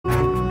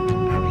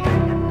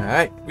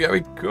Alright, we are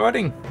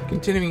recording.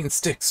 Continuing in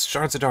Styx,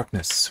 Shards of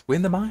Darkness. We're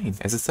in the mine,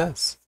 as it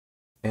says.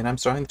 And I'm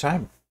starting the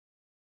timer.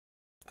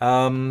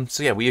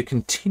 So yeah, we are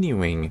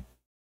continuing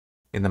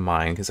in the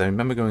mine, because I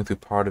remember going through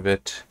part of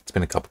it. It's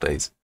been a couple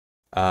days.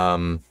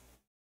 And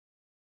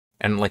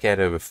like at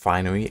a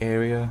refinery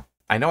area.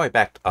 I know I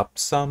backed up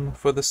some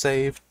for the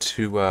save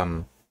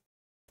to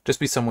just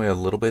be somewhere a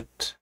little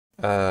bit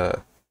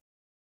that's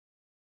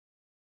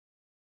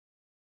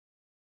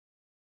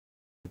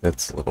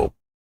a little...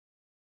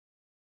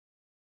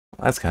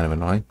 That's kind of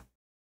annoying.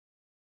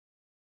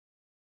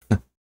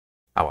 Oh,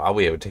 I'll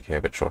be able to take care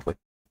of it shortly.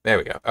 There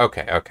we go.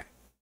 Okay, okay.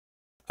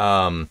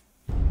 The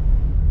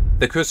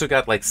cursor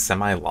got like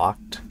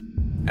semi-locked,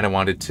 and I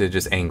wanted to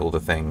just angle the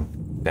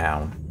thing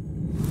down.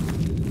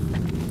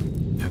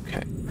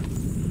 Okay.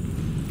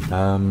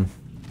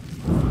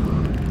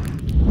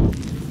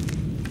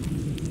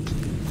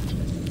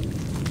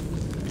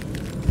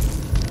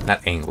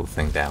 Not angle the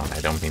thing down,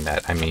 I don't mean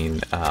that. I mean,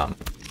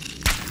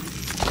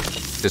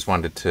 just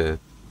wanted to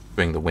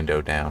bring the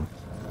window down.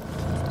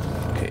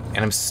 Okay, and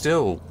I'm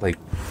still, like,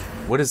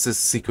 what is this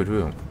secret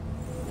room?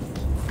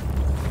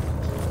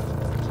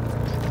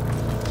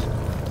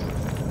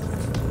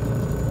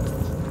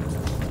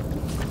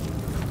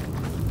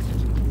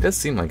 It does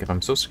seem like if I'm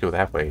supposed to go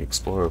that way,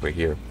 explore over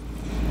here.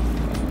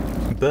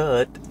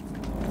 But I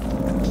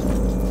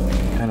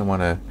kind of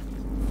want to...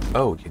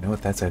 Oh, you know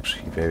what? That's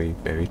actually very,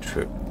 very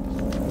true.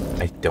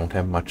 I don't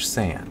have much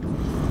sand.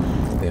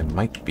 There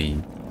might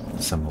be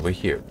some over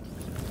here.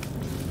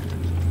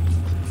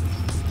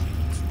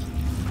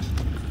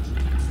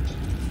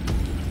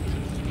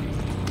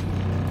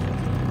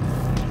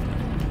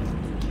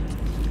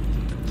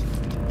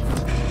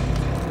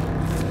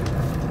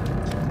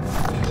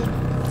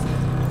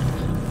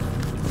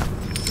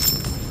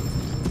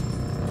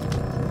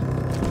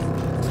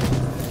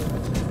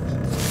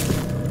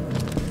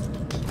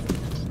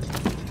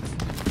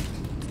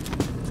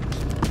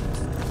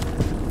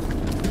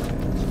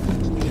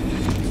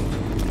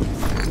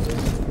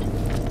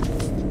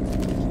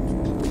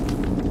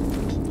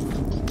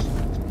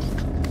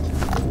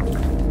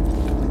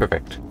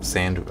 Perfect.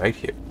 Sand right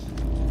here.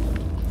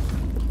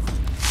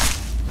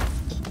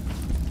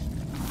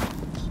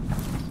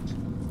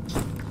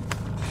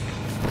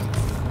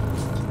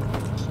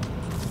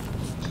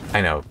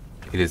 I know,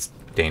 it is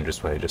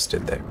dangerous what I just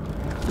did there.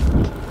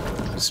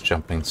 Just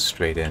jumping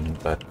straight in,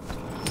 but...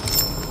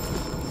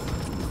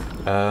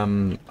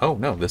 oh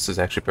no, this is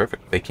actually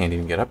perfect. They can't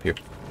even get up here.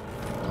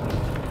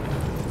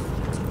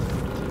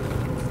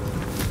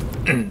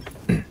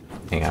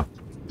 Hang on.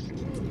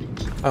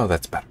 Oh,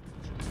 that's better.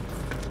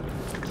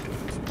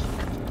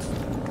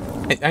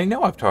 I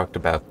know I've talked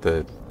about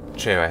the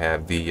chair I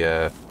have,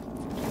 the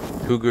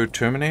Cougar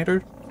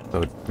Terminator,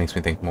 so it makes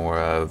me think more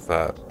of,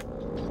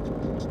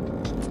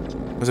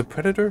 was it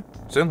Predator?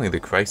 Certainly the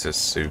Crisis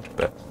suit,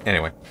 but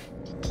anyway.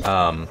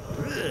 I'll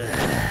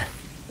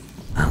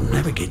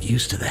never get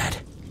used to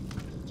that.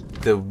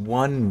 The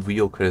one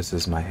real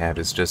criticism I have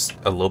is just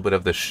a little bit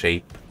of the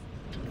shape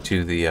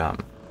to the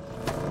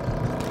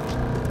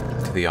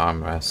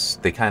armrests.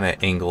 They kind of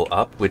angle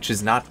up, which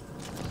is not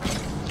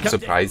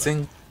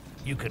surprising.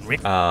 You can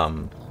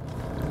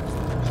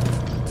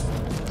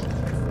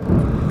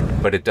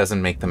but it doesn't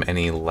make them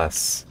any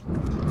less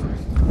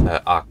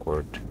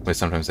awkward, where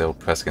sometimes they'll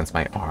press against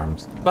my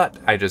arms. But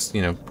I just,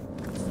 you know,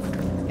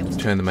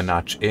 turn them a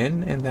notch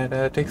in, and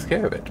that takes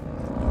care of it.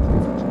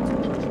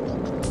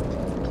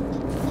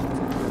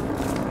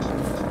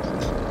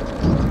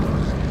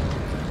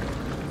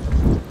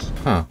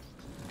 Huh.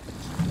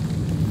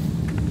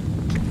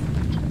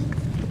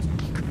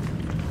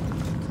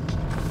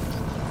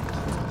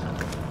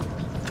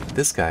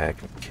 This guy I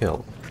can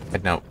kill. I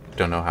don't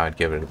know how I'd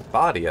get rid of the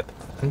body at the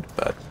moment,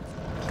 but...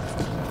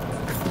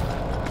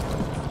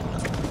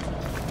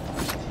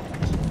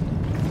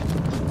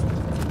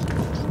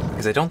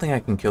 Because I don't think I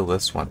can kill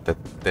this one, that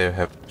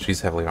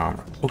she's heavily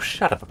armored. Oh,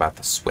 shut up about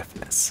the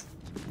swiftness.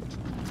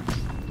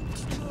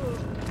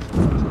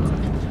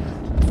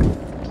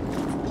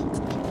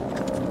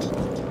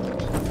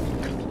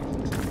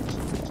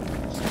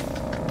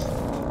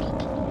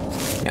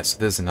 Yeah, so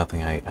there's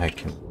nothing I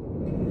can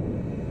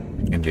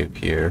do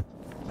here.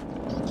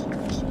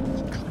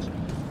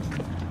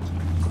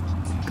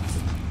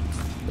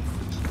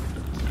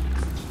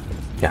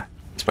 Yeah,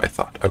 that's what I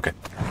thought. Okay.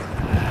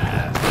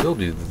 We'll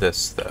do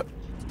this, though.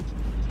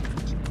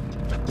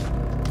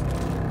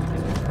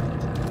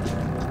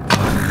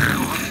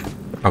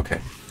 Okay.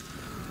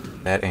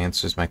 That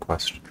answers my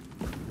question.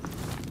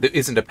 There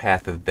isn't a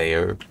path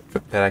there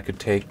that I could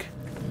take.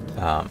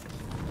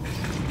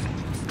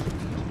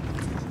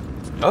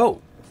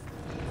 Oh!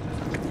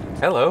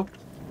 Hello!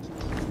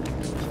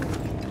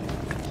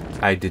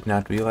 I did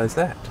not realize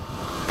that.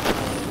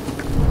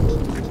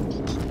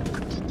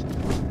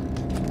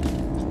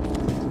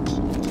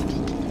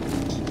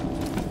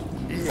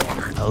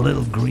 A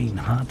little green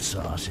hot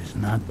sauce is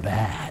not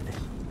bad.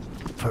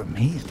 For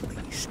me, at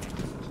least.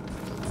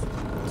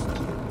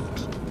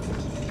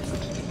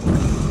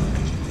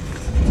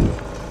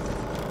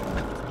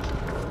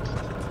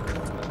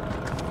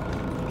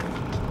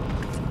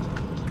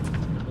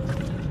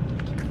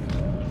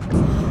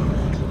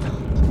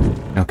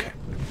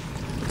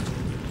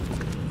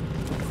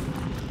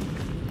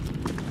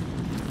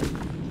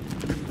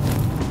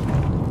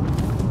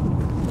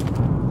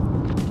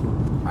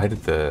 Why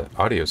did the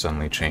audio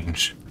suddenly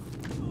change?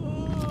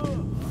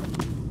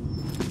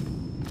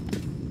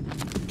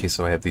 Okay,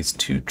 so I have these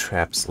 2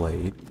 traps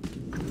laid.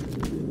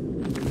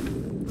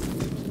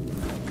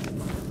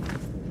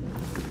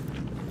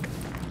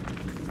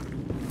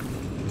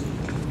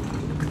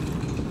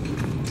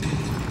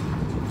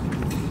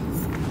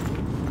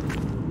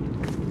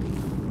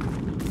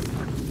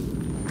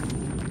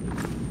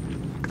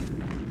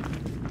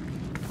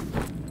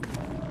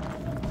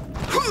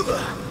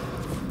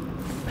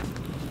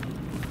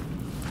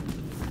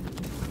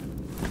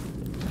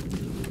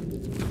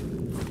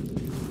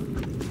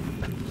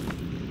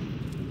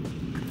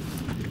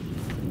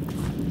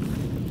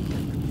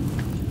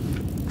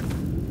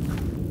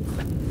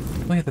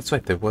 Oh yeah, that's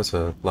right, there was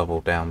a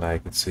level down that I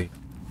could see.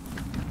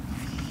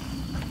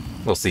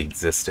 Well, see,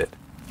 existed.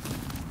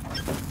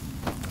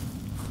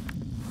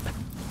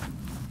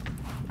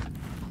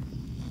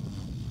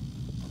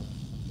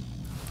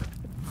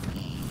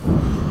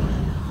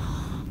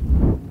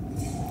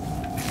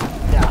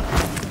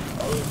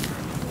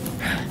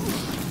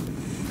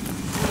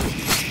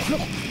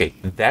 Okay,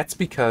 that's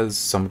because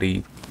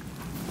somebody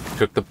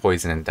took the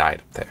poison and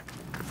died up there.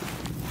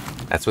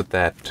 That's what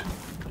that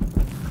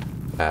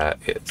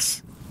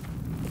is.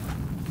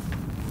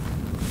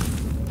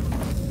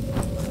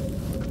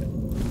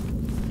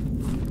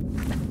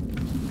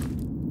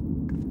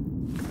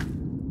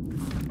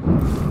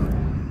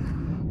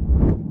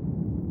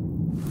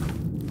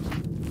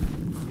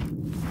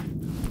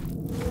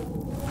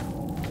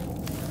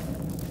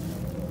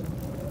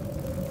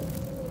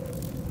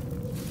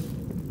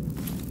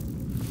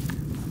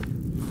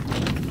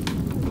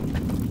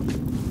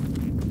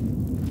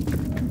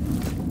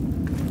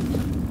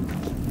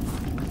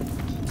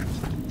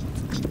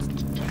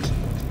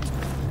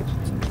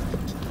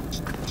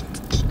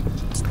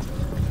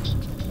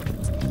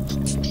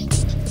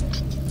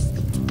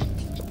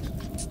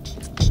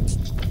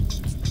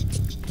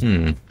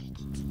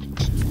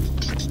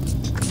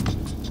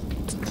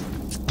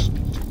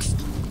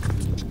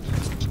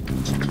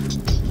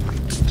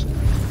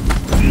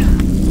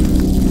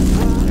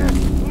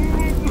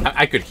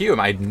 I could hear him.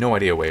 I had no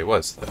idea where he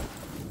was, though.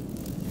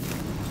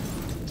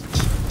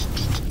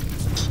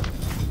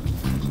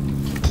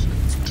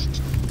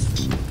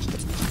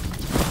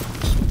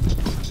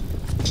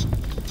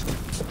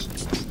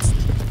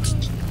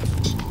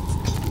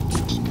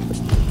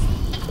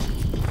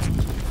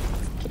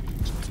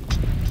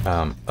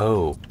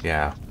 Oh,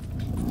 yeah.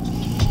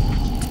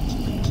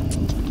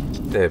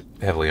 They're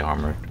heavily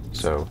armored,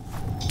 so...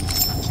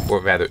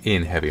 Or rather,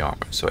 in heavy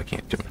armor, so I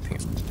can't do anything.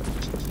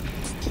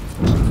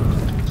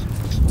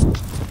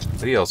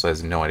 But he also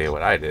has no idea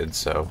what I did,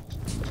 so...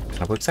 It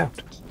kind of works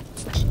out.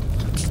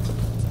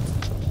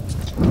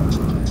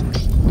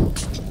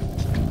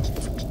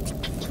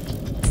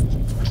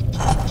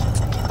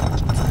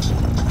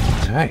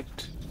 Alright.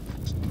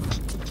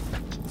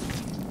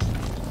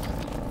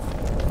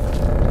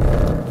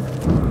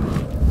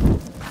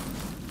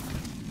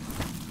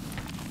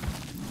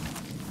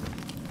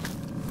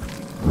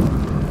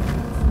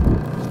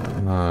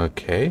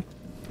 Okay.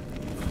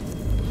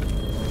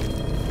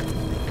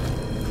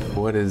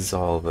 What is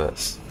all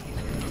this?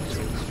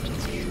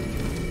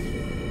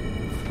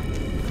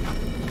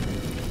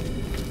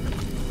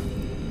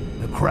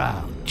 The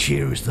crowd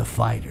cheers the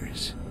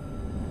fighters.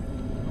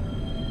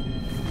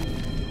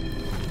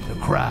 The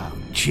crowd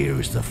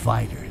cheers the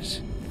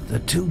fighters. The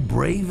 2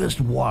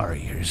 bravest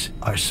warriors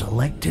are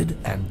selected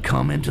and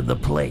come into the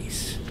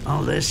place.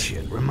 All this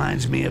shit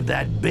reminds me of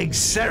that big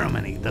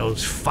ceremony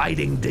those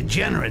fighting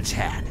degenerates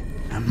had.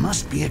 There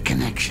must be a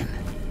connection.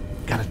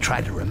 Gotta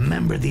try to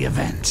remember the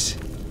events.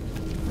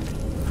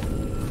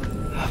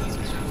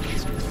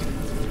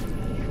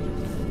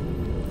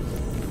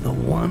 The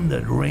one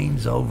that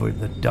reigns over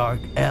the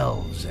dark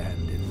elves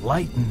and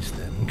enlightens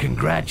them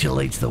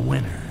congratulates the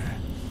winner.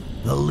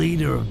 The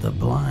leader of the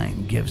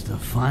blind gives the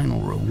final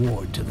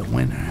reward to the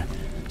winner,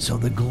 so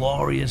the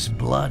glorious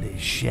blood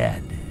is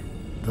shed.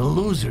 The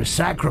loser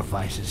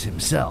sacrifices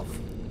himself,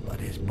 but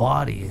his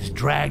body is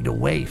dragged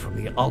away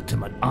from the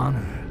ultimate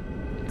honor.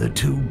 The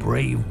 2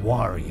 brave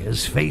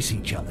warriors face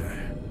each other.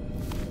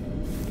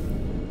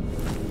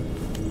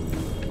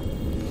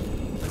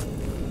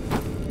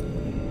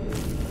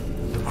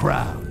 The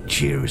crowd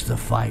cheers the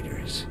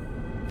fighters.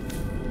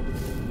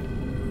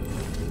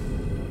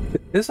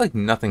 There's like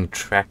nothing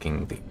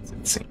tracking these,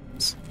 it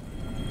seems.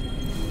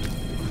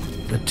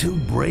 The 2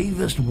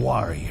 bravest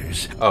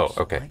warriors are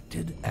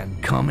selected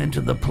and come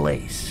into the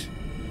place.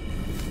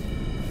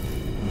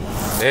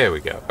 There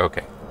we go.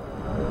 Okay.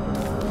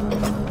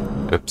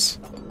 Oops.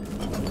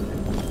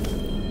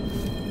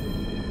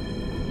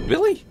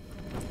 Really?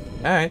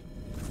 Alright.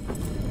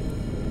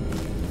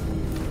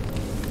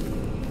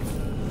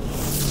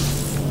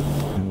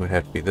 It would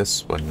have to be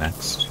this one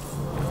next.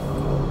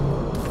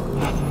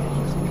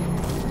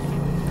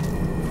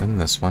 And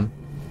this one.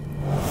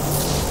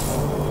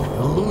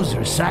 The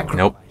loser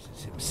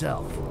sacrifices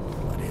himself,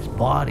 but his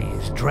body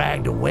is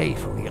dragged away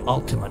from the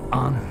ultimate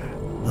honor.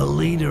 The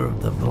leader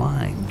of the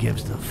blind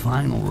gives the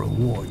final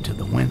reward to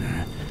the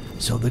winner,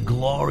 so the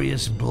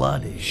glorious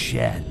blood is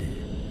shed.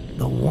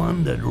 The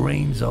one that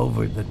reigns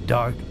over the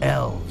dark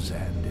elves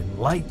and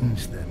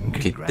enlightens them.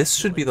 Okay, this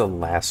should be the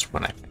last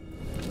one, I think.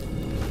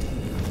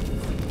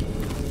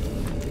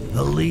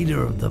 The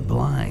leader of the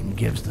blind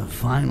gives the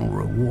final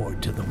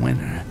reward to the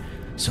winner,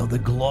 so the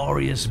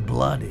glorious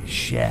blood is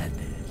shed.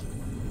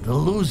 The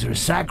loser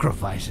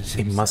sacrifices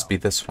himself. It must be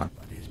this one.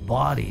 But his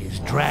body is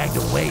dragged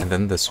away. And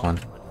then this one.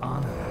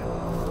 Honor.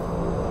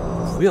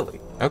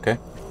 Really? Okay.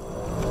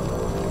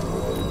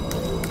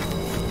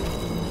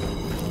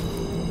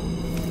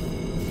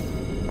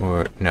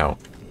 Or, no.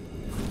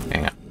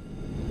 Hang on.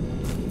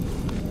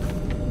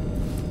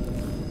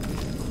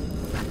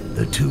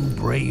 The two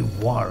brave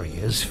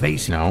warriors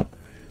facing. No.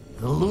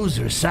 The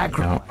loser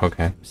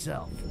sacrifices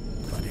himself,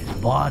 but his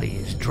body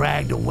is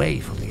dragged away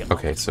from the.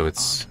 Okay, so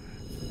it's.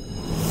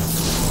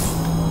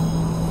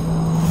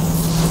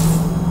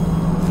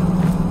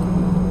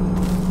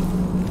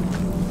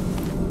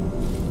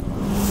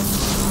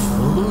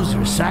 The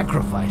loser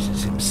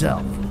sacrifices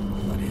himself,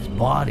 but his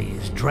body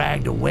is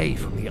dragged away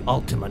from the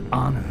ultimate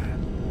honor.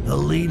 The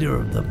leader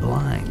of the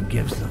blind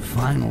gives the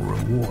final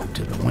reward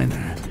to the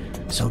winner,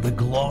 so the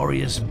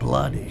glorious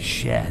blood is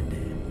shed.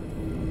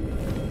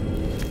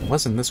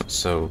 Wasn't this one?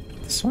 So,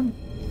 this one?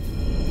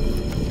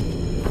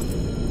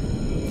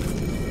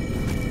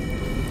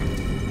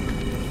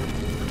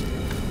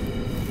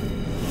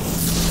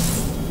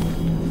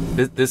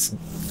 This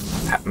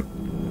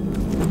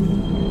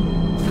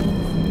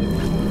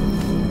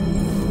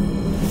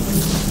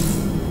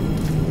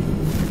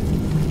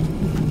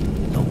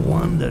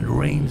one that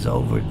reigns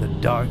over the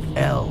dark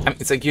elves. I mean,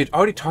 it's like you're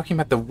already talking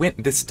about the win.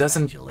 This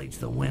doesn't. Congratulates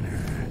the winner.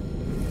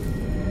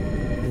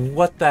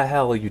 What the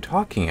hell are you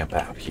talking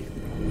about here?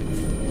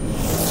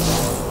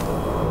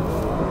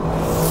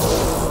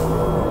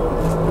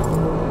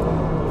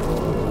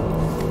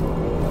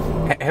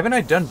 Haven't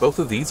I done both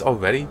of these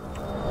already?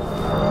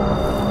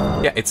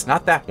 Yeah, it's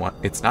not that one.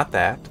 It's not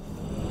that.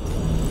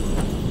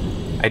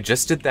 I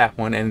just did that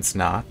one, and it's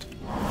not.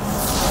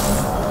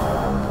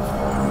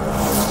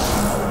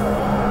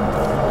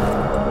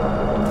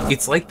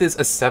 It's like there's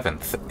a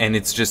seventh, and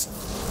it's just...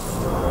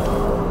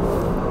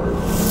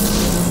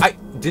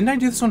 Didn't I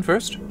do this one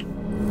first?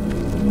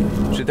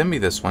 Should then be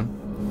this one.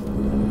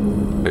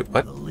 Wait,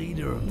 what? The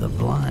leader of the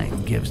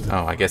blind gives the...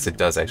 Oh, I guess it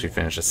does actually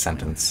finish a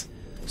sentence.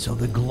 So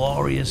the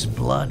glorious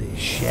blood is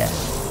shed.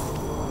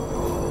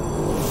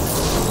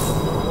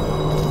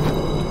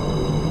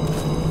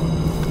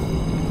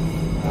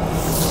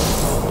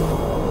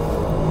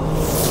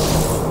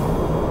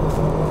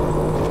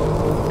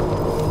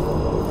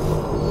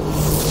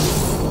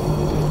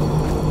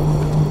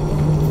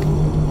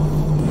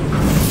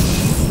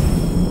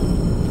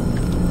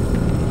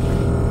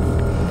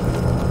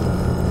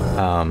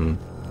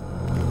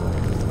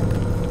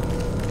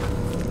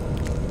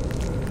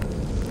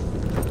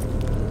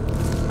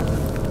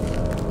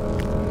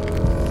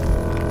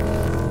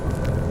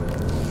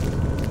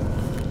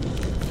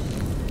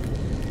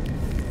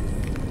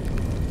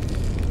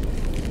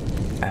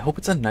 I hope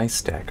it's a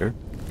nice dagger.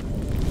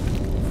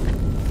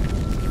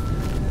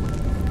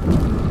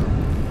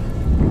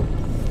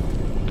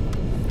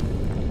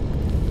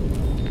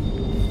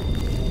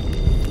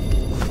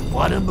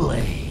 What a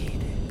blade.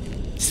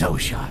 So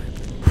sharp.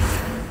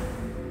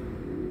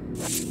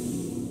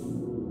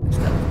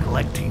 Instead of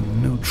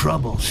collecting new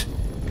troubles,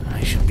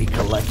 I should be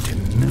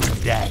collecting new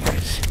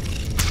daggers.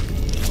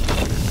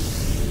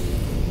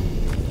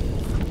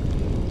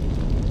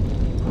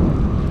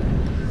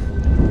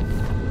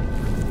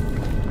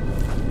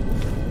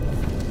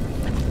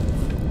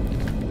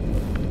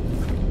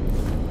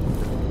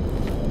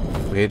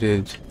 Where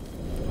did...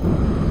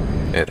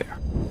 There.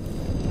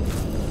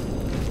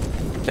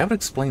 That would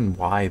explain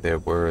why there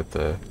are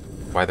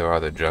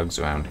the jugs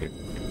around here.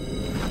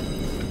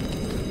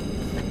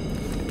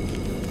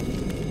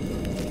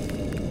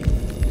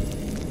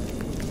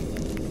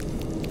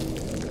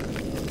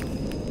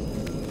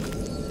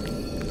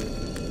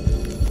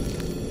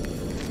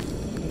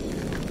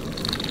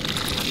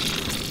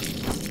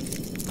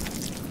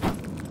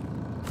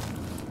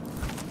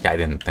 Yeah, I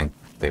didn't think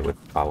they would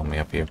follow me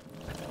up here.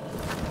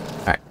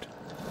 Alright.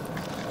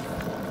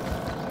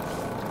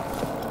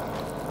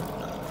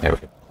 There we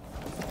go.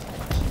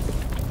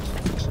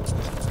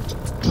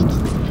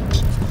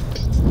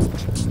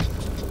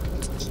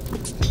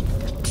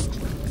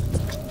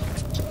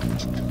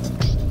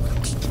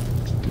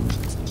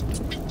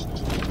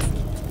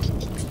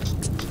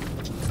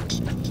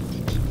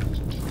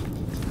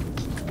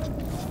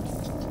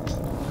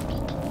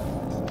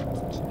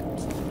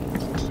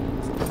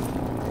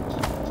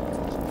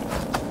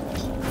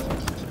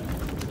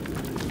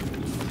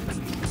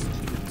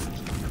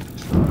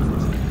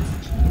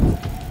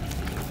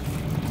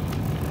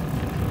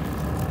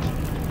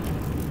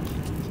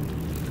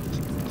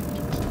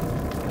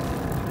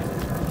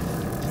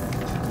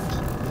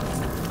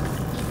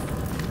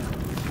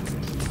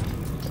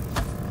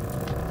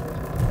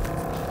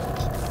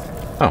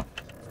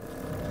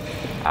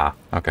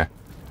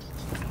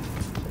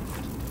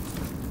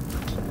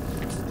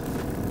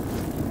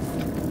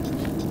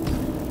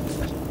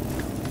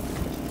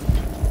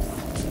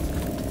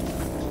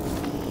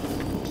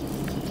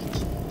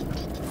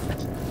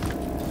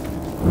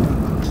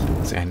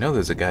 See, I know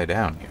there's a guy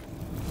down here.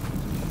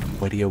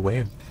 What are you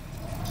aware?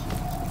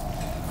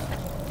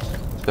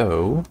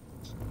 So...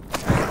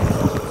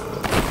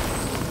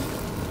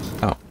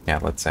 Oh, yeah,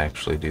 let's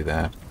actually do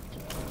that.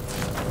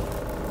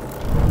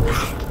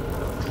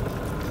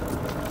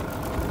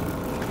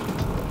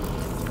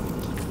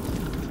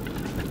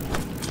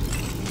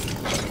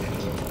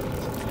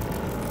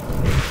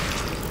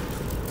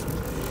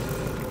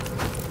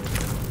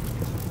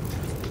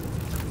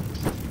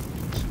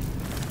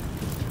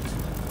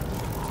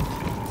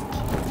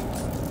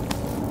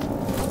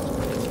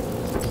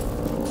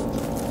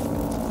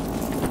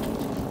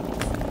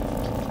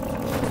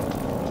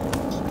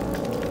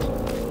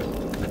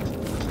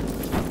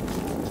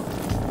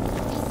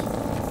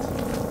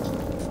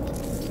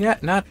 Yeah,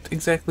 not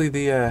exactly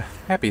the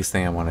happiest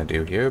thing I want to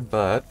do here,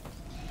 but...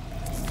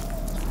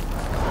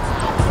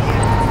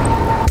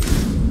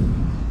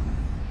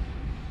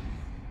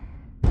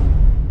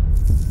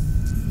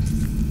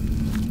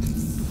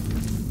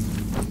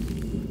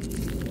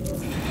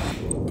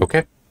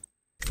 Okay.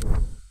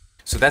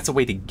 So that's a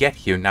way to get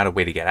here, not a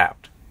way to get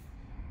out.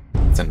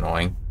 It's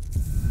annoying.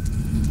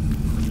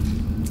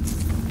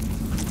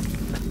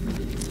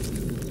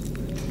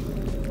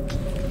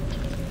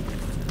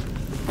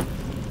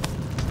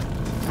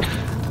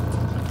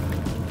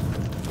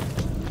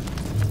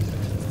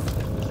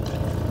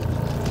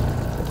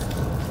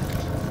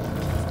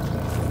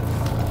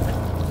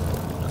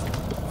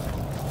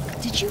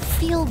 Did you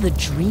feel the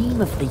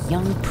dream of the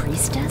young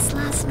priestess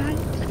last night?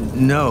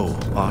 No,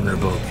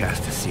 Honorable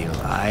Castasiel.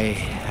 I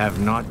have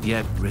not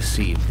yet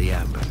received the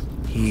amber.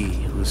 He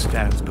who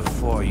stands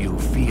before you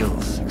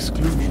feels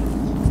exclusion.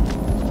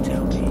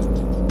 Tell me,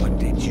 what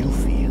did you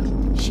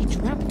feel? She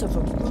dreamt of a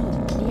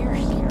room near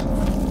here,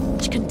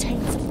 which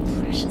contains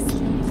a precious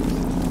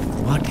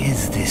thing. What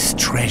is this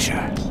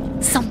treasure?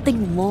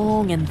 Something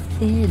long and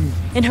thin.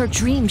 In her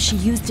dream, she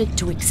used it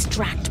to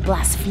extract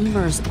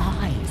blasphemers'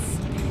 eyes.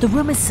 The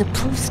room is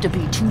supposed to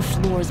be 2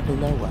 floors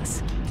below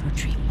us. Her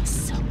dream was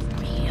so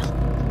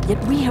real.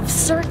 Yet we have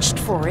searched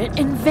for it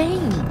in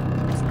vain.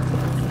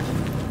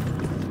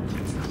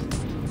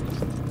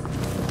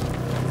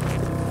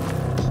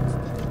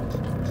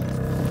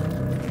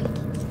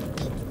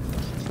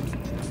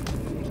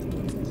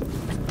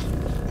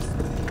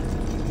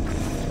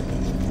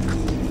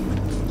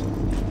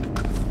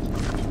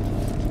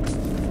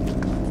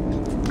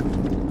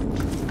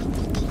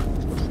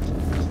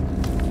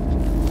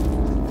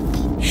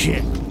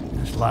 Shit,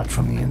 it's locked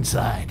from the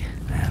inside.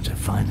 I have to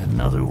find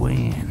another way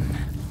in.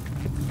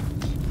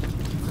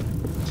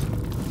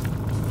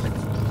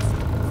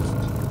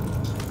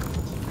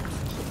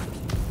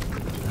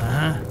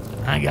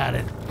 I got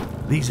it.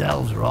 These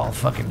elves are all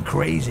fucking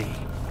crazy.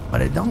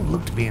 But it don't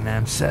look to be an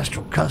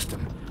ancestral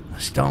custom. The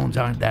stones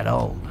aren't that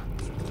old.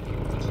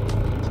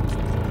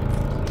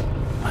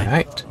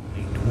 Right.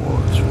 Only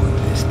dwarves work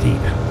this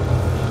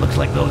deep. Looks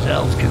like those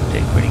elves can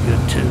dig pretty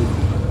good too.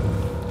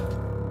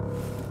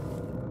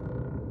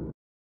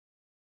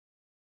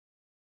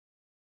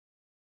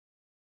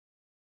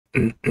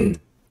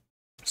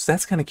 So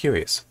that's kind of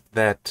curious,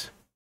 that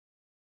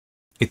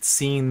it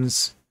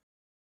seems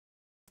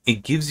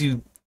it gives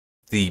you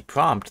the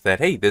prompt that,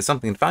 hey, there's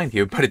something to find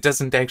here, but it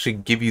doesn't actually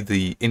give you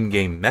the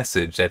in-game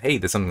message that, hey,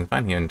 there's something to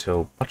find here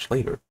until much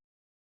later.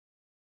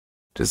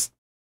 Just,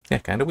 yeah,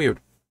 kind of weird.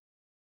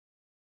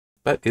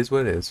 But is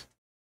what it is.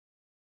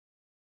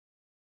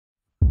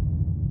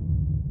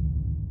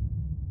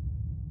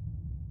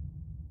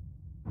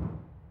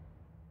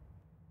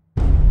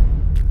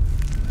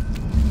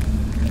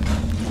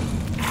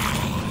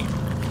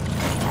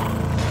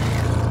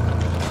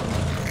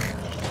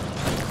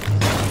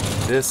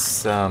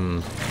 This,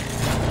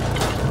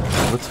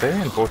 looks very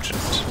unfortunate.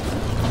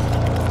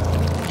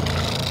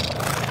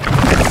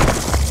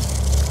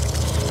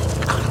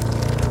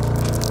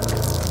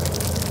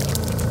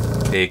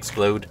 They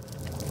explode.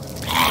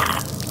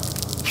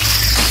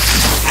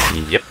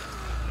 Yep.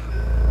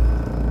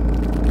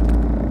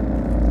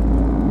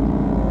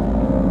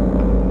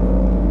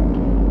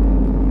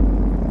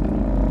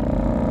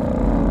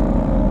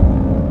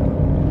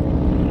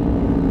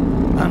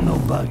 I'm no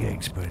bug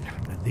expert,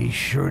 but these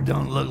sure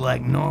don't look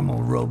like normal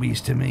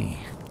robies to me.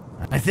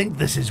 I think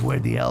this is where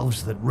the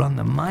elves that run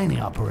the mining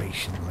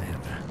operation live.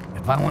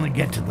 If I want to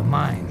get to the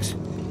mines,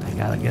 I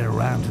gotta get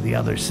around to the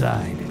other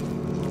side.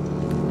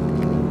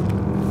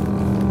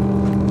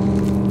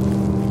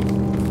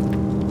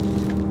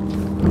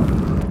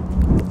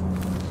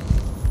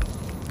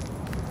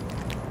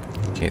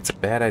 Okay, it's a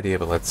bad idea,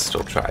 but let's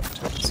still try it.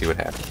 See what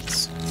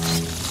happens.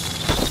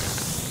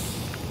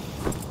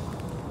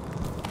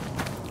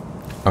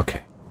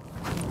 Okay.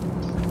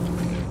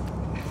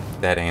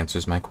 That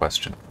answers my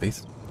question, at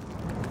least.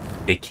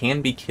 They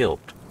can be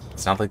killed.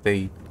 It's not like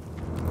they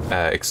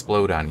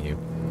explode on you.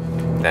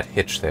 That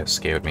hitch there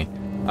scared me.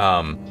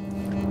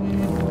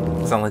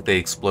 It's not like they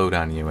explode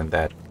on you and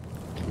that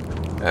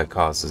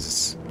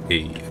causes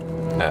a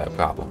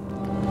problem.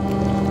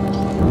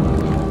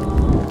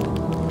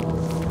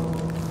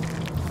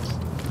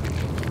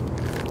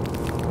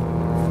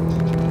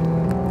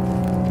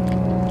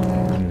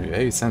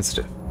 very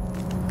sensitive.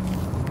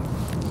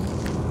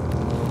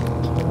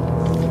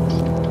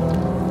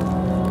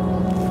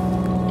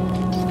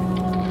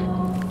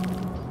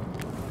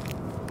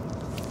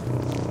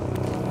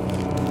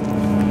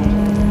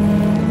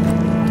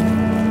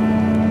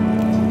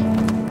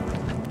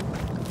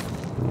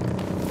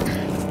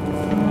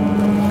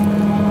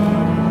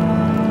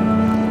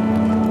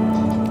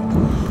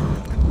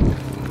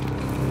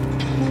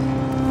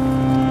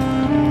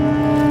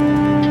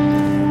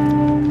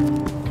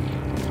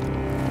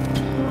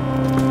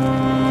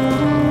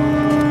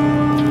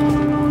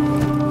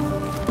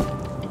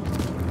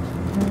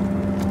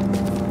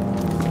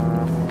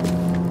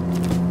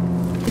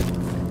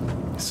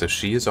 So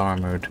she is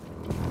armored.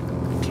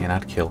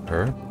 Cannot kill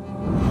her.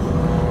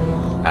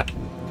 Not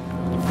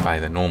by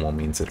the normal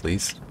means, at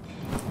least.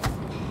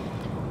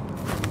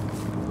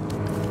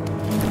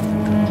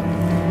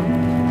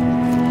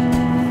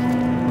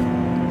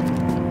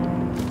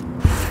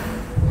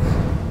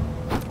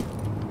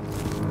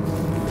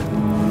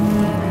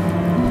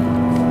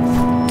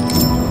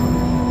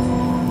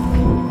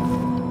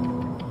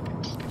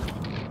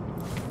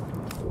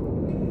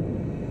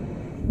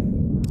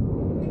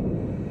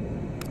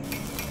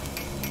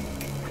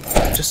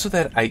 Just so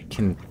that I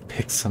can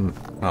pick some...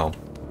 well,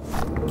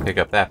 pick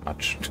up that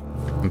much.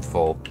 I'm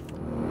full.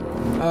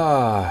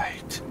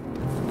 Alright.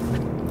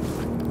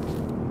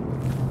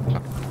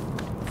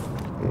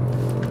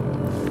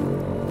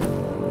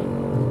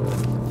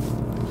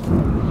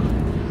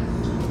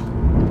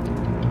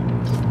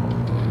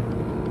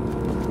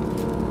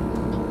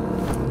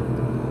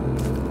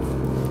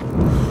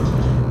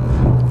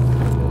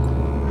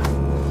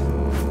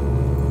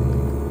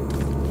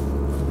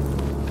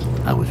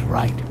 I was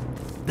right.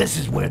 This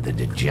is where the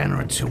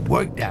degenerates who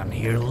work down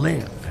here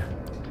live.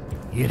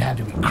 You'd have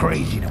to be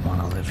crazy to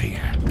want to live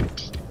here.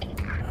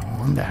 I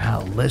wonder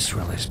how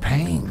Lysrel is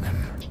paying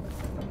them.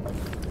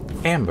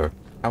 Amber.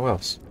 How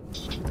else?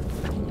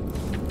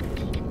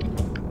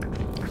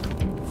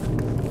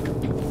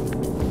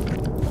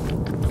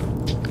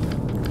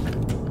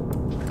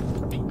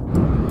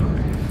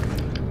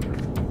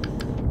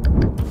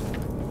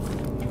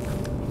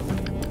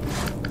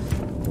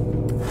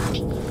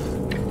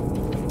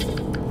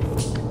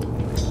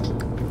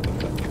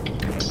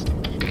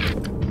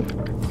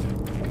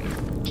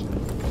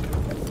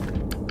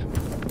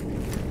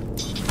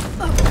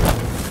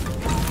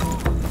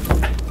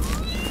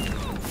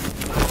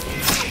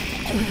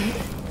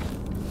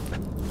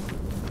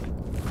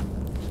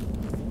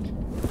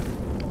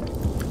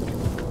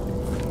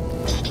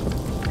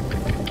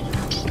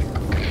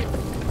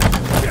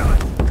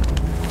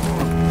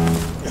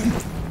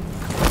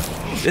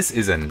 This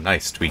is a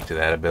nice tweak to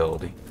that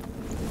ability.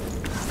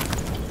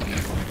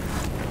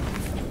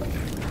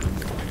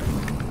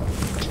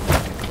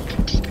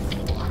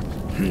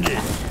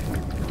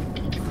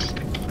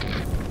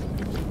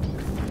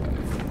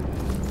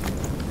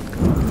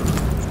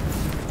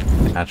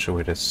 Not sure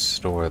where to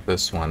store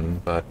this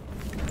one, but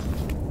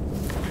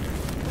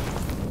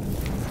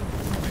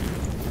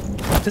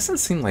it doesn't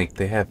seem like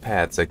they have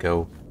pads that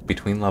go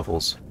between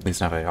levels, at least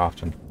not very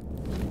often.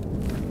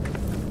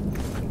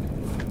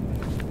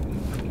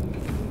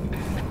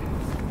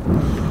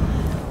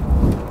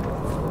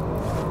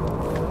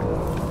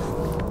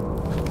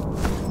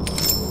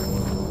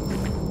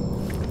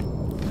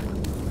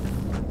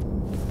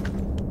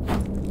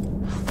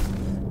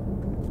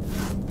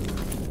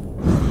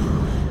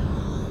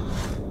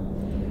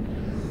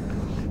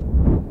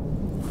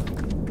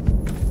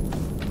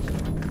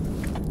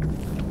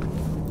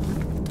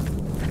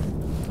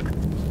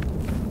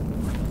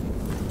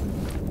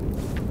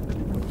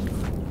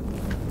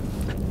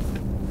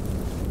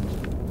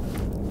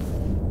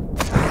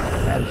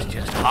 That is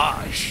just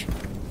harsh.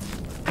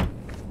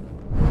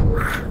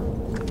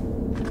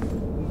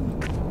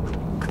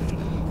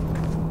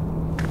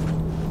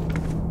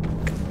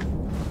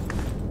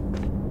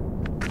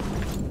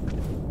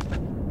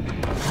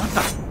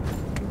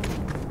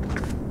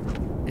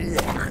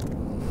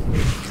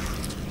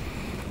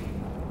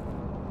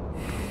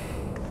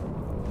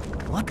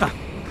 What the?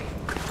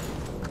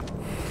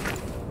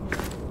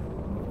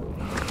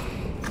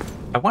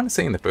 I want to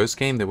say in the first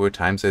game there were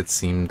times that it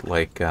seemed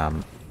like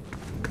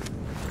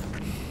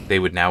they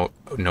would now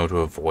know to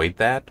avoid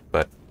that,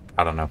 but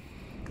I don't know.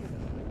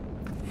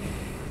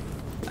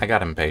 I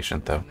got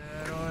impatient though.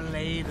 Sooner or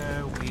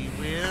later, we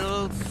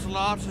will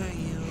slaughter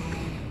you.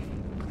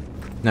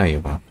 No, you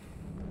won't.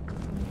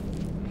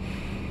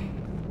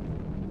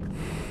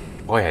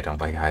 Boy, I don't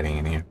like hiding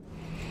in here.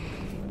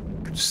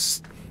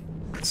 Just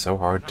so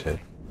hard to...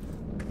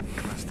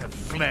 Must have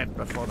fled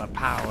before the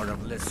power of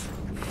Lysrel.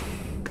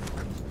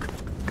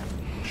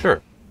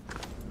 Sure.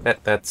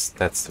 That's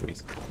the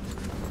reason.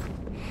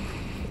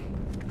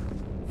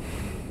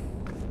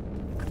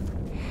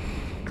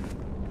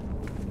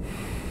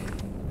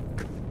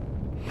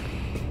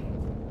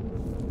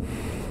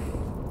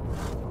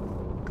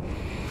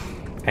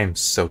 I am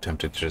so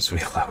tempted to just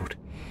reload.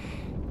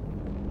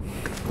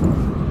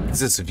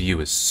 Because this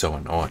view is so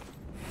annoying.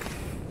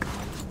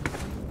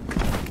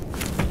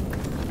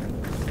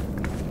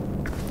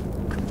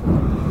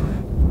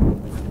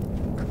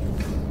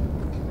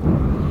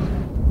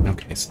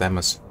 Okay, so that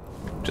must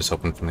just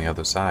open from the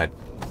other side.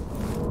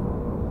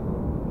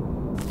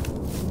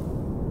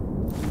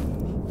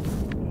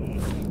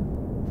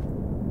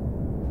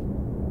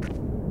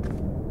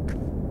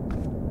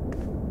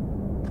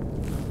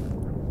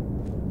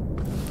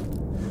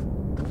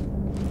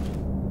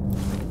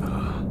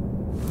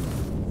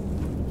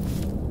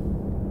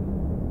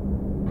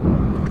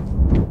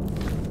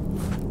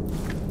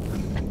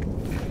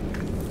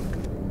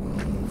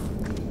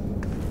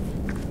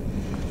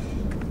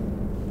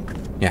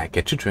 Yeah,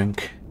 get your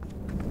drink.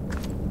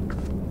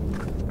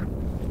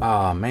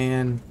 Aw,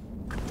 man.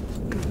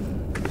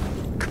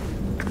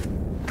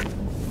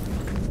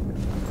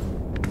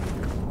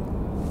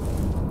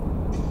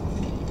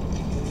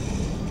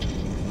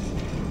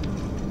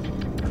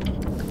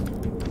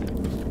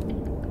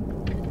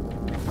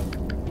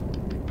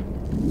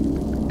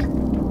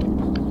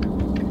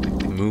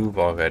 Move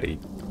already.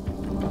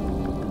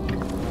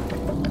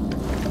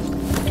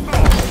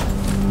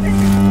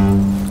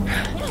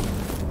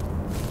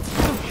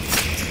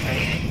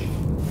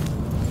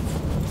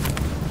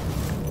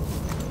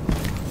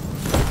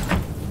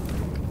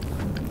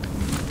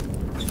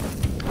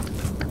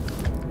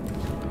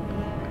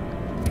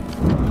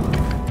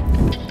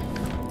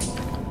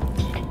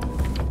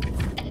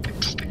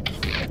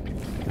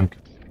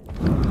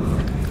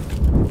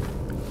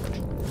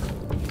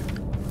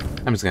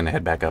 I'm just gonna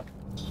head back up.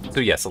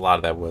 So yes, a lot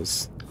of that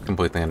was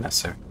completely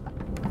unnecessary.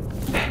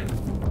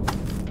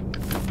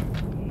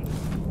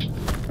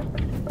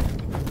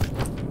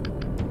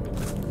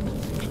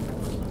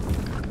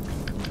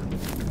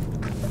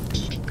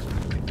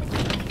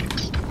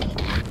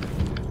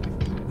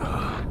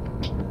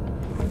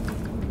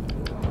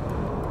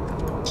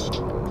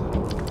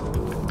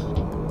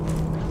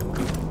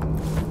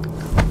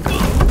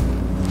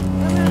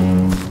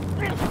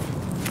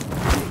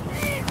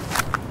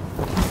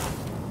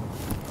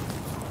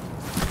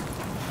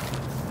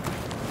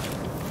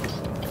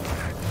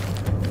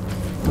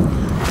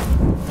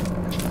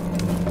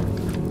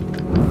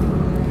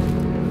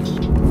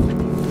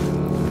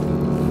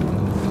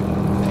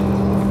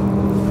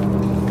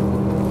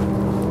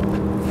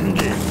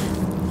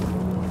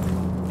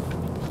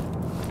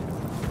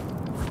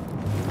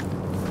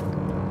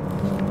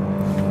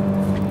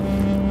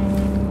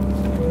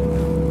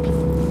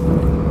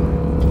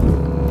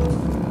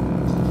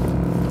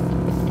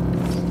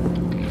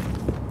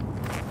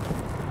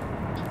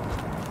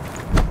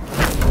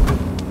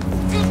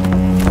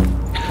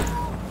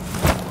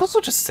 Also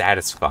just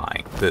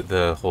satisfying,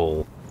 the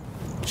whole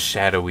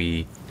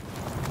shadowy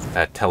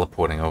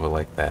teleporting over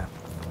like that.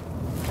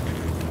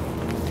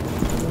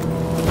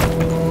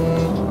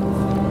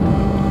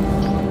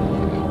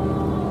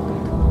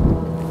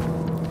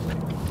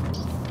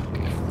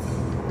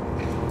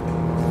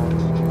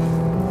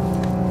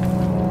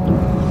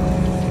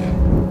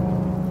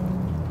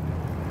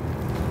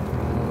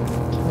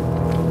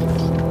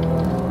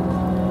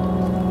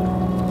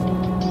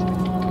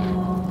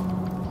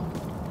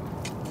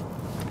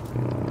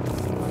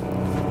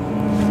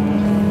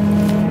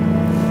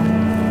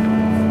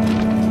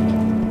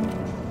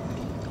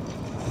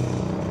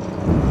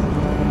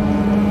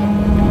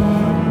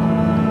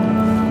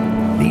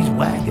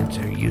 Wagons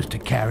are used to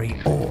carry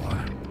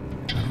ore.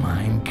 The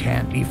mine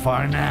can't be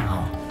far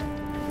now.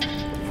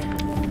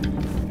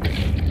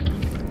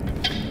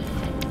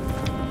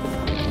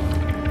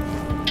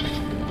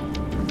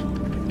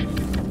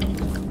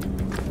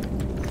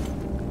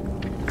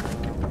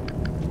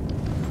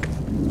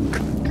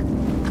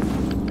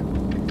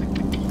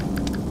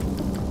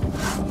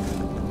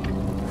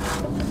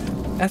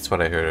 That's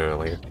what I heard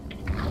earlier.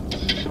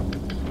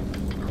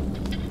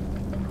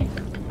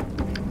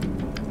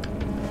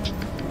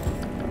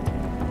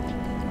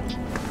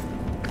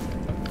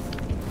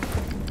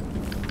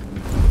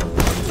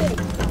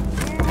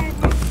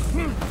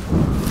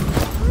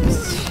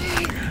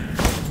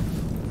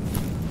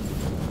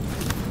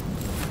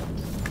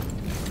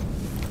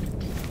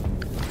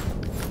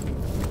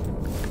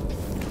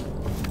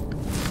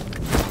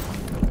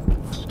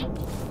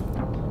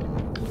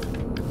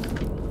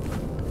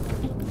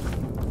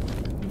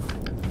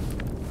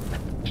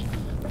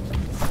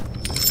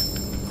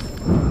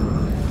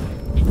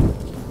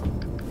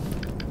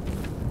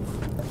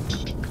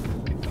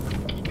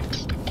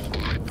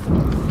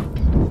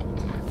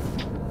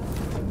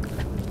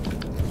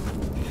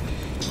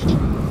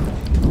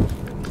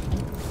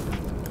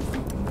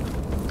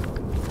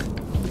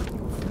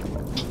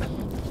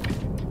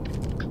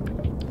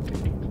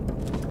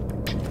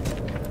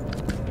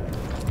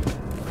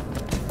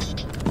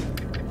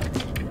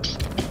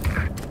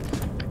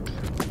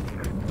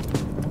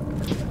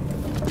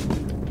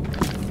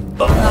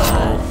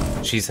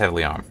 She's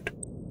heavily armed.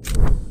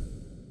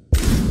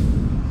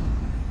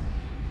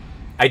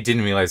 I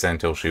didn't realize that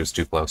until she was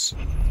too close.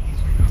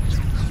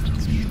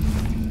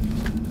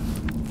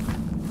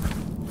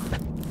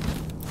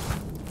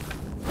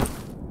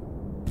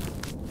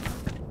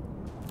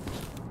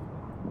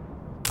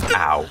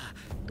 Ow.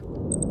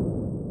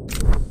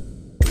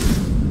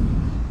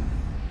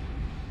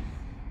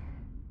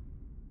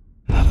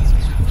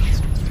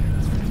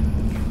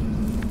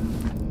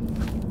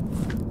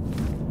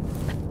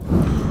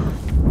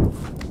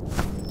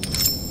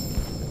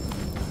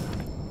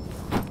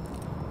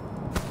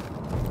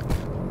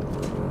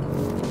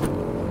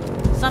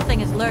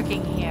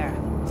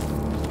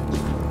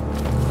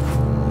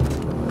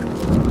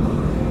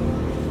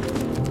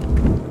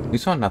 You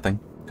saw nothing.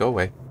 Go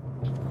away.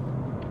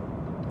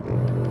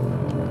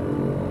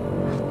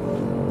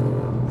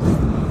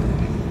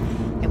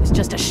 It was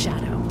just a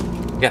shadow.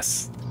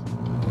 Yes.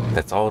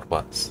 That's all it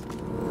was.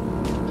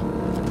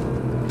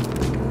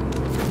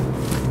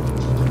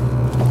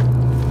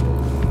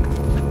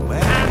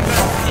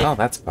 Oh,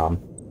 that's a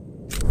problem.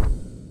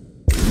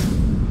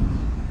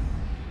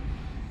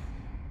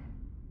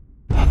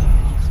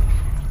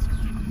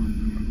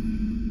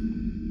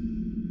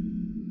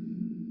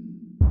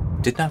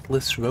 Did not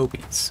list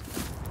Robies.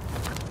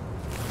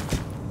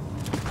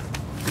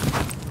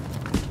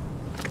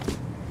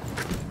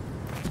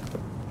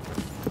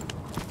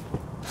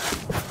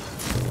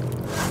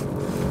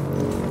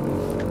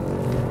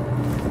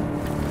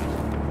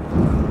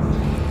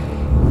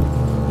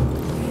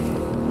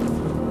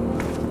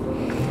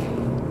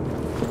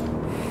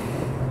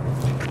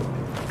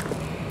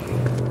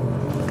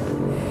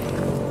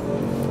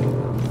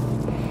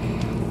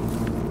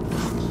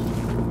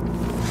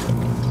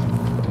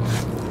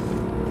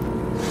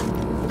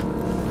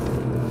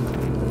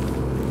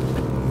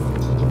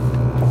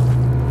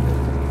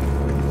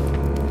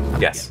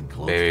 Yes,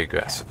 very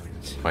aggressive.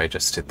 I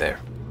just stood there.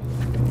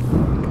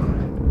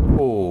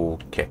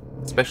 Okay,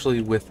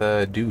 especially with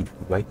a dude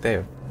right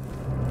there.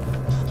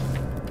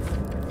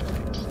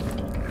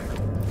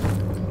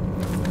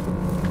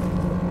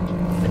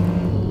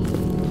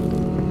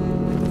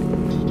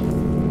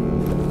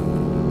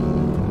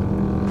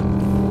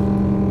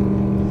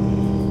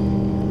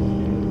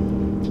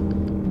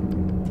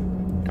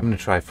 I'm gonna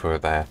try for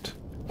that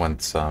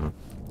once,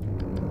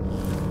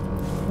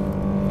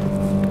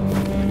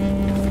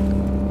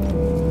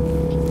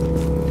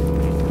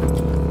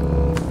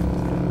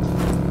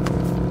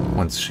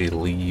 once she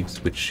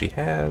leaves, which she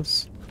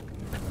has.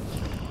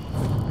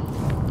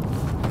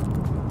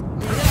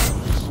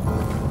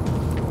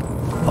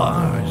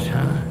 Bars,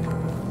 huh?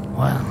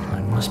 Well,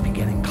 I must be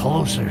getting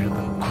closer to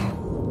the...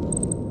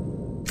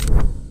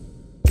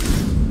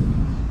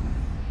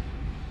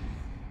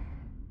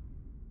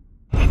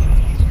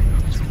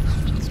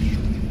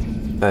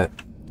 But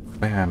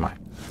where am I?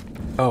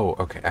 Oh,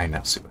 okay, I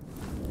now see it.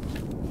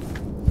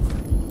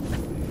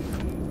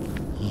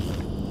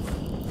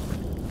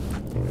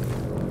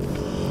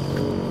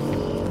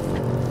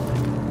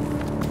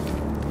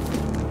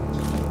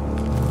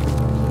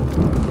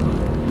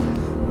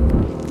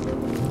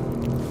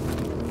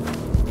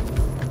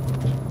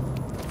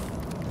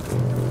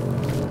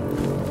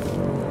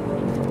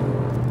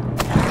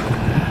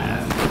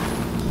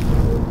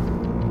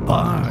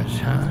 Bars,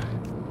 huh?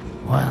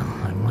 Well,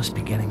 I must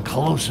be getting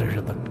closer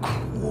to the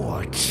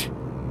quartz.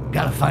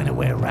 Gotta find a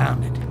way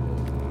around it.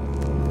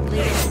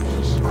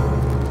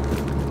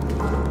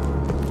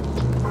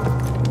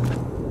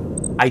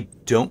 I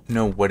don't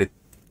know what it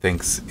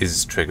thinks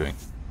is triggering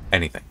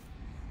anything.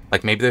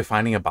 Like, maybe they're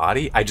finding a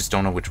body, I just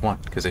don't know which one,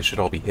 because they should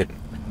all be hidden.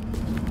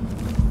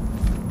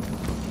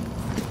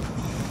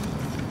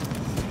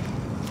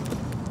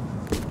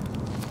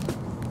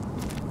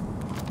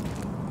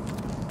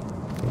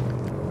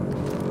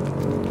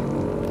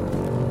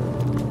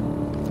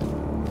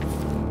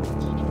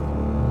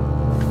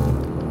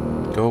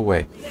 Go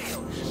away.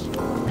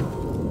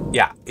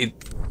 Yeah,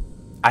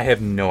 I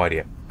have no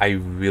idea. I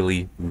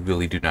really,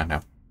 really do not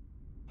know.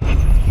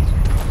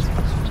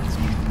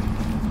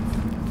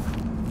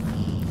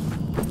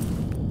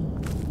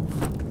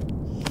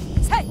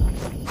 Hey!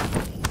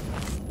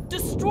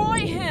 Destroy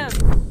him!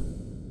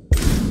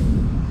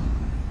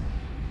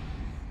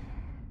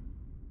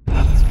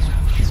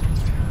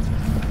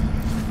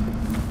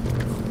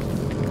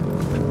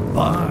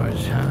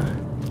 Bars, huh?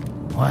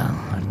 Well,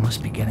 I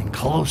must be getting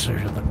closer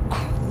to the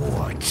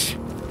quartz.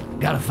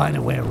 Gotta find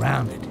a way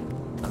around it.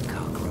 A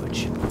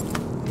cockroach.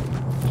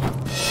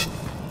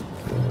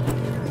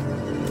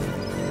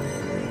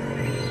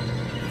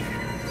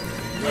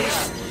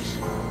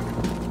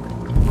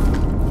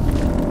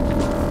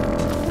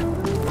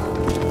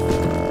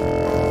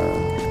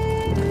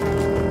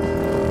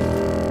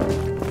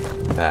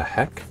 The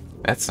heck?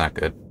 That's not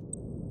good.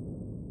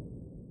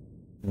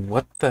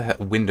 What the heck?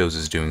 Windows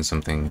is doing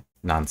something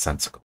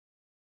nonsensical.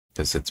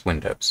 Because it's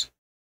Windows.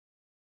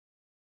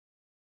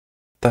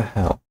 The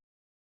hell?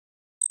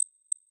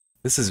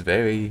 This is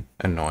very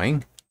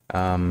annoying.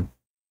 Like,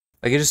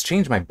 I just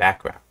changed my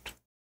background.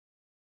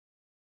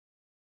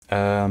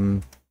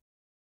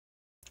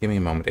 Give me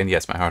a moment. And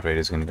yes, my heart rate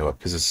is going to go up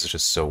because this is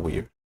just so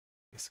weird.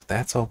 So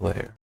that's all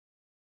there.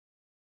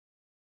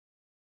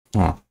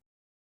 Huh.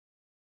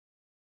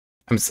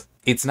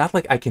 It's not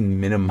like I can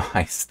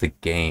minimize the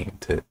game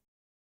to...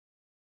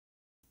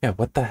 Yeah,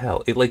 what the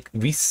hell? It, like,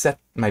 reset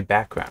my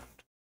background.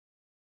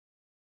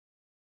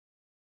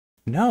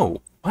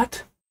 No.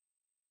 What?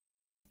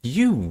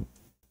 You...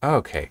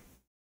 Okay.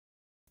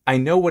 I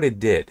know what it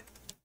did.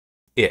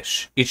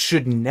 Ish. It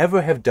should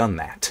never have done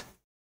that.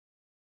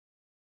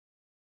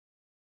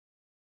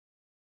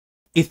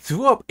 It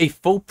threw up a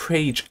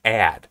full-page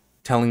ad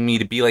telling me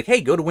to be like,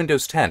 hey, go to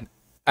Windows 10.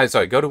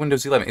 Go to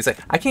Windows 11. It's like,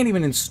 I can't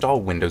even install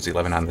Windows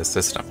 11 on this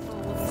system.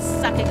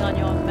 Sucking on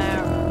your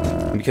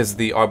marrow. Because of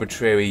the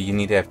arbitrary, you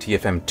need to have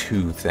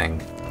TFM2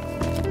 thing.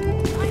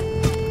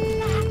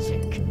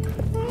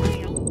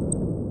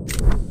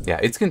 Yeah,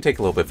 it's gonna take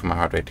a little bit for my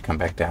heart rate to come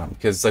back down,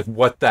 because, like,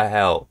 what the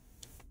hell?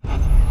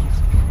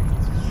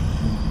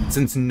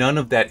 Since none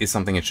of that is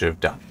something it should have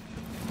done.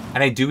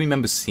 And I do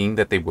remember seeing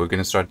that they were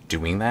gonna start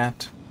doing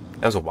that.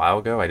 That was a while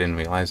ago, I didn't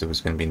realize it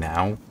was gonna be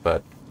now,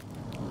 but...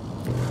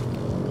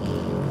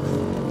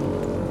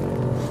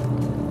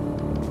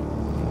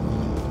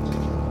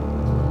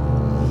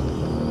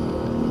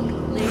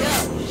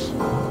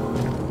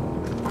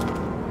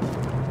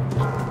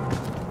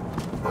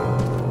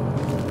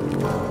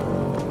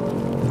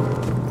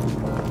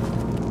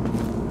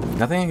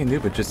 Nothing I can do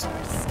but just...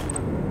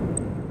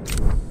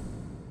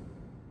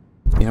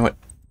 You know what?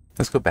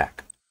 Let's go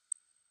back.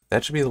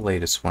 That should be the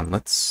latest one.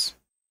 Let's...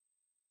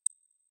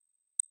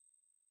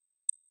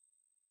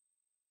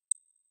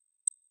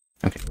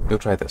 Okay, we'll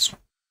try this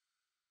one.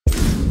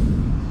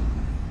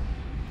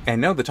 I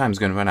know the time's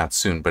gonna run out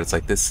soon, but it's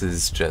like, this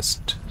is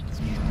just...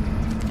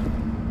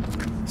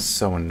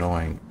 so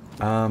annoying.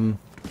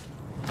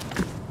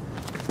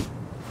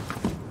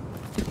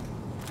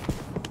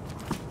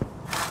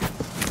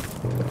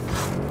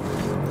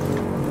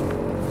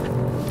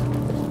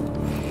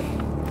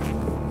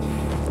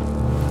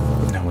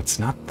 It's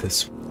not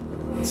this.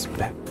 It's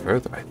back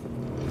further, I think.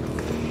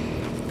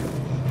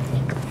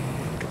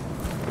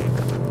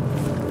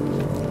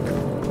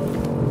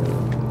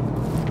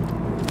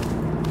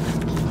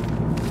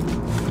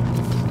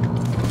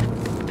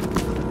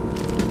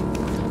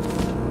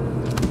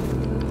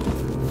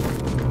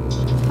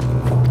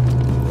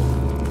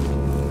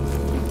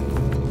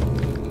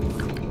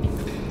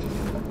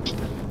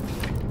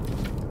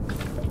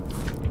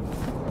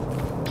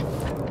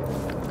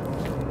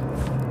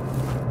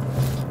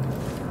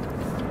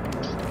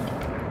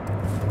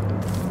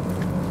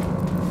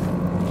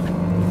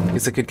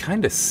 I could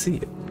kind of see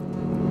it.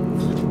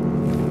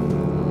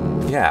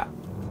 Yeah.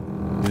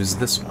 It was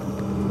this one.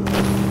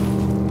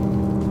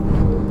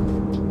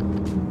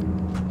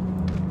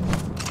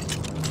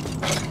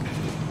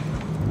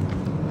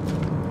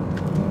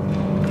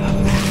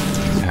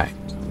 Okay.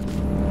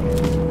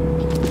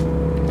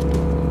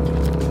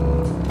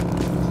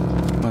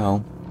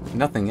 Well,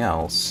 nothing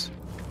else.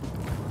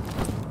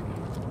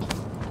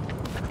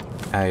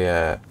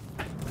 I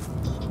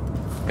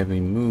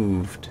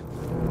removed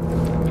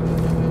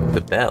the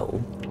bell.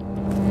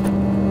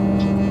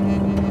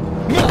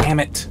 Damn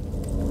it!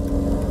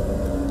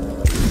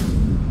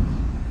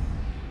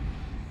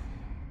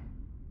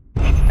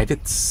 I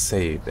did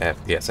save that.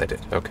 Yes, I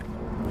did. Okay.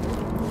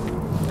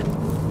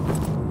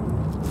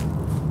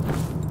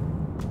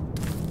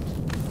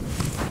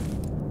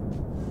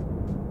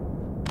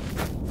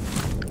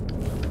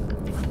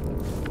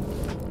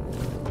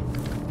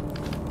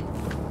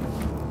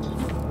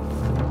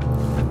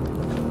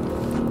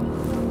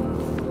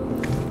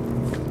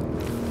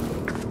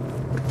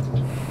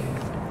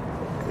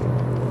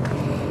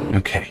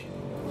 Okay.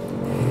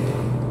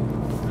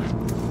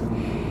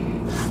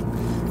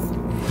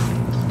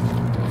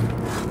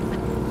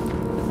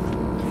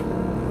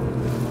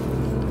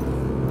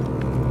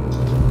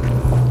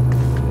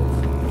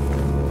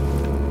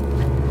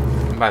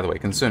 By the way,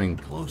 concerning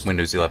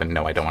Windows 11,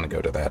 no, I don't want to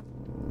go to that.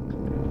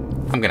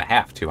 I'm gonna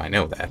have to, I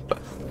know that,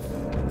 but...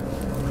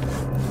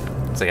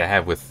 It's like I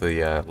have with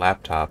the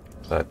laptop,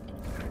 but...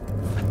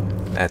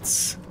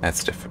 That's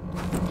different.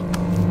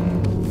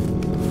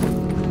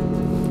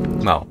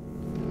 Well,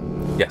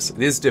 yes,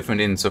 it is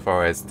different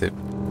insofar as the,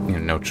 you know,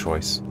 no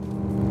choice.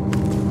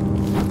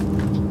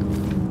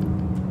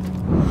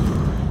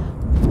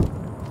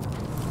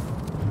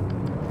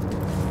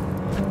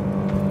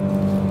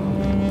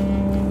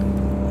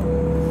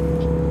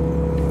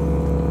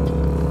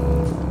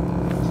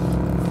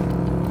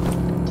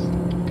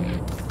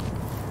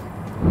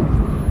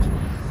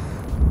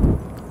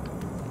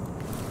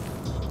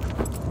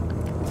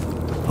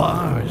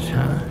 Bars,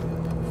 huh?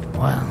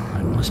 Well,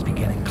 I must be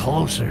getting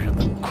closer to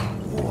the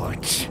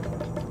quartz.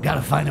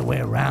 Gotta find a way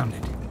around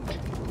it.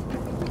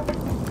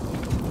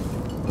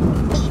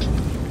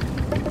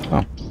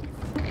 Oh.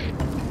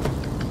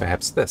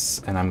 Perhaps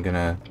this, and I'm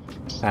gonna...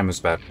 Timer's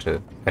about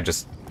to...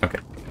 Okay.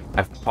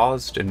 I've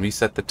paused and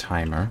reset the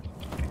timer.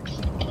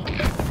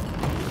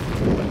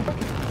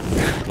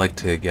 I'd like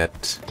to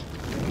get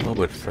a little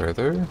bit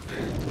further.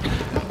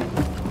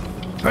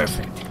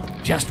 Perfect.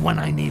 Just when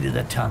I needed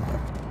a tunnel.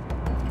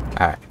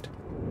 Alright.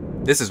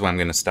 This is when I'm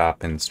gonna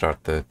stop and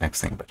start the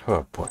next thing, but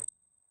oh boy.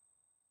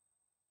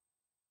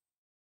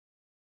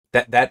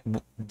 That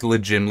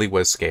legitimately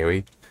was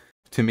scary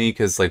to me,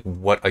 because, like,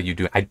 what are you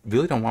doing? I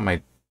really don't want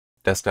my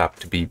desktop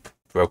to be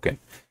broken.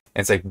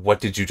 And it's like, what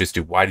did you just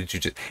do? Why did you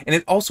just... And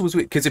it also was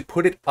weird, because it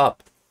put it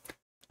up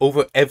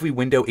over every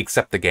window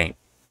except the game.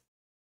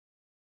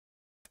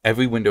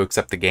 Every window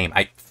except the game.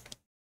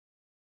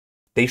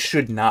 They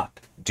should not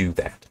do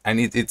that. And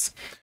it's...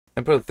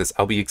 And put it like this,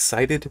 I'll be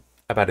excited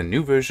about a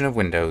new version of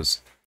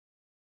Windows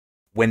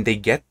when they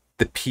get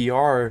the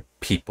PR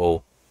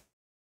people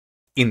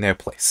in their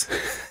place.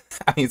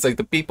 I mean, it's like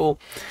the people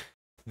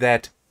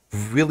that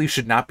really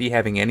should not be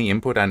having any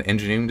input on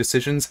engineering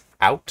decisions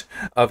out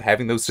of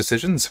having those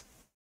decisions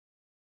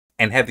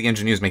and have the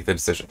engineers make the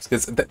decisions.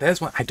 Because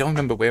that's one, I don't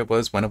remember where it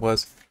was, when it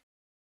was,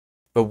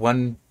 but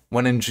one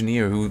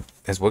engineer who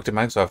has worked at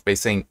Microsoft basically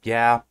saying,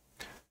 yeah,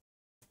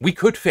 we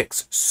could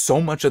fix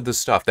so much of the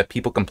stuff that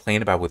people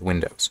complain about with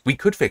Windows. We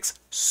could fix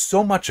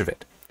so much of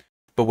it,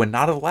 but we're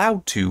not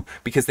allowed to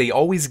because they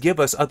always give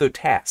us other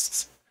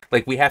tasks.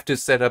 Like, we have to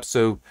set up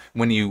so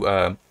when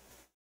you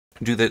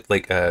do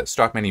the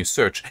start menu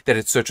search, that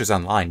it searches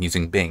online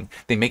using Bing.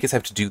 They make us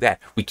have to do that.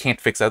 We can't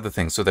fix other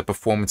things so that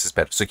performance is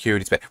better,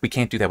 security is better. We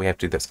can't do that. We have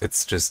to do this.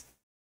 It's just,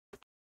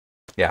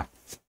 yeah.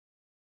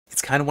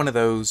 It's kind of one of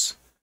those,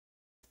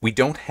 we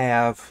don't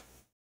have,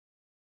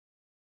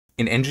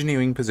 in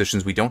engineering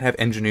positions, we don't have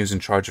engineers in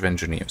charge of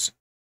engineers.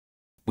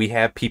 We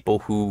have people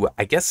who,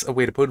 I guess a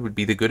way to put it would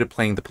be they're good at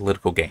playing the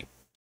political game.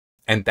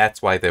 And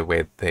that's why they're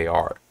where they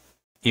are.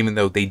 Even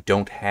though they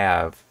don't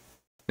have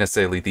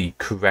necessarily the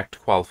correct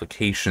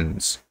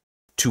qualifications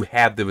to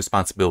have the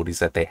responsibilities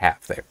that they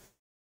have there.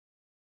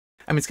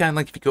 I mean, it's kind of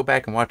like if you go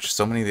back and watch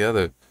so many of the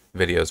other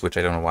videos, which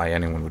I don't know why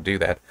anyone would do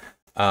that.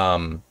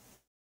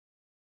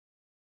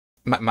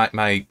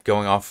 My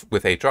going off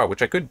with HR,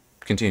 which I could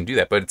continue to do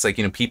that, but it's like,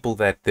 you know, people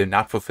that they're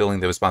not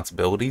fulfilling their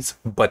responsibilities,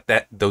 but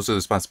that those are the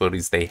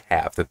responsibilities they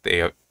have, that they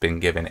have been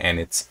given,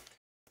 and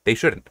they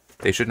shouldn't.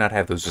 They should not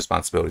have those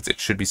responsibilities. It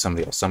should be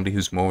somebody else, somebody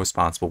who's more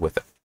responsible with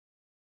it.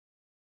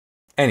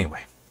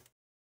 Anyway.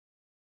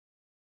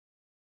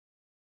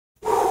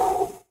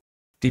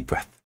 Deep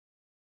breath.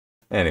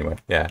 Anyway,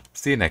 yeah.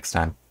 See you next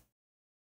time.